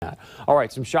All right,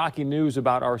 some shocking news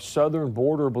about our southern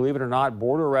border. Believe it or not,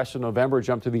 border arrests in November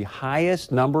jumped to the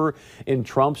highest number in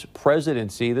Trump's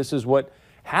presidency. This is what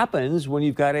happens when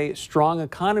you've got a strong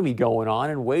economy going on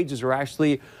and wages are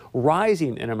actually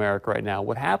rising in America right now.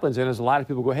 What happens is a lot of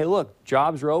people go, hey, look,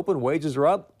 jobs are open, wages are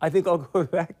up. I think I'll go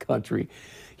to that country.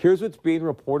 Here's what's being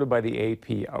reported by the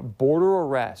AP. Border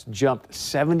arrests jumped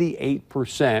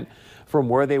 78% from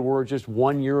where they were just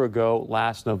 1 year ago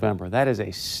last November. That is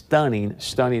a stunning,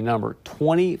 stunning number.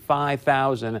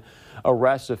 25,000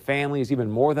 arrests of families, even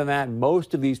more than that.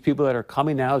 Most of these people that are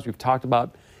coming now, as we've talked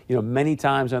about many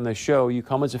times on the show, you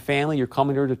come as a family, you're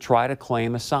coming here to try to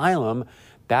claim asylum.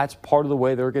 That's part of the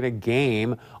way they're going to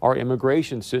game our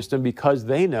immigration system, because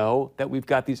they know that we've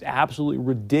got these absolutely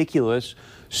ridiculous,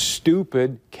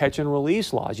 stupid catch and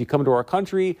release laws. You come to our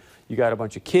country, you got a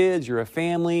bunch of kids, you're a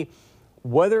family.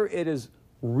 Whether it is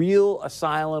real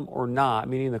asylum or not,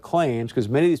 meaning the claims, because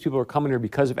many of these people are coming here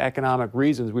because of economic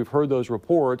reasons. We've heard those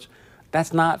reports.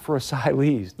 That's not for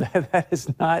asylees. That is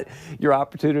not your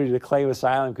opportunity to claim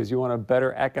asylum because you want a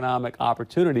better economic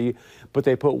opportunity. But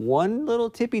they put one little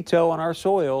tippy toe on our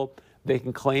soil, they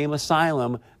can claim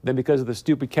asylum. Then because of the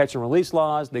stupid catch and release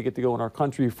laws, they get to go in our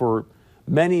country for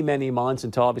many, many months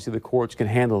until obviously the courts can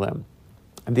handle them.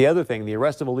 And the other thing, the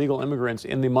arrest of illegal immigrants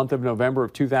in the month of November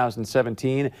of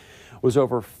 2017 was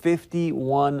over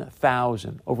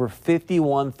 51,000. Over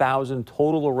 51,000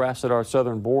 total arrests at our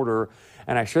southern border.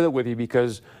 And I share that with you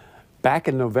because back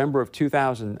in November of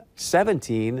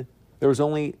 2017, there was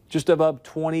only just above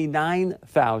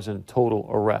 29,000 total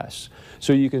arrests.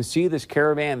 So you can see this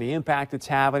caravan, the impact it's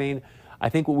having. I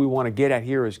think what we want to get at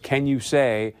here is, can you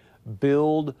say,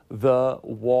 build the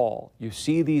wall? You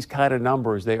see these kind of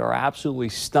numbers. They are absolutely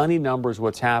stunning numbers,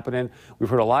 what's happening. We've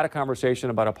heard a lot of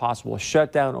conversation about a possible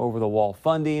shutdown over the wall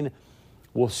funding.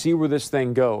 We'll see where this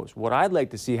thing goes. What I'd like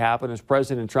to see happen is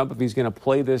President Trump, if he's going to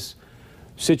play this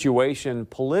situation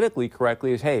politically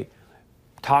correctly, is, hey,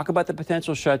 talk about the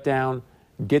potential shutdown,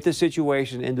 get the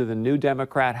situation into the new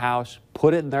Democrat House,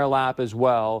 put it in their lap as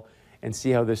well, and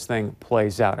see how this thing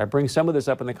plays out. I bring some of this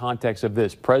up in the context of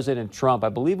this. President Trump, I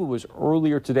believe it was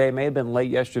earlier today, may have been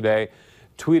late yesterday,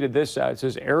 tweeted this out. It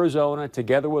says, Arizona,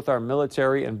 together with our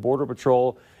military and Border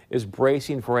Patrol, is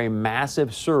bracing for a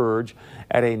massive surge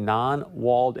at a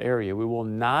non-walled area. We will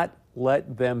not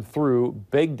let them through.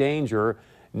 Big danger.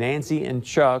 Nancy and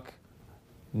Chuck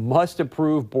must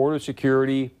approve border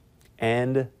security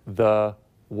and the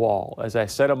wall. As I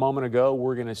said a moment ago,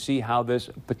 we're going to see how this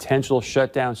potential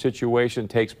shutdown situation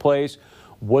takes place,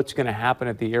 what's going to happen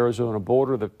at the Arizona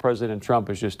border that President Trump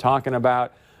is just talking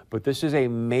about. But this is a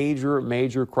major,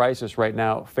 major crisis right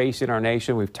now facing our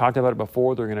nation. We've talked about it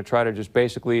before. They're going to try to just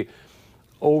basically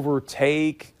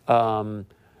overtake,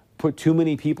 put too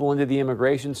many people into the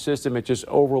immigration system. It just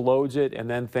overloads it, and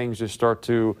then things just start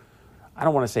to, I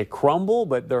don't want to say crumble,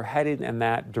 but they're headed in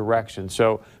that direction.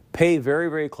 So pay very,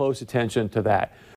 very close attention to that.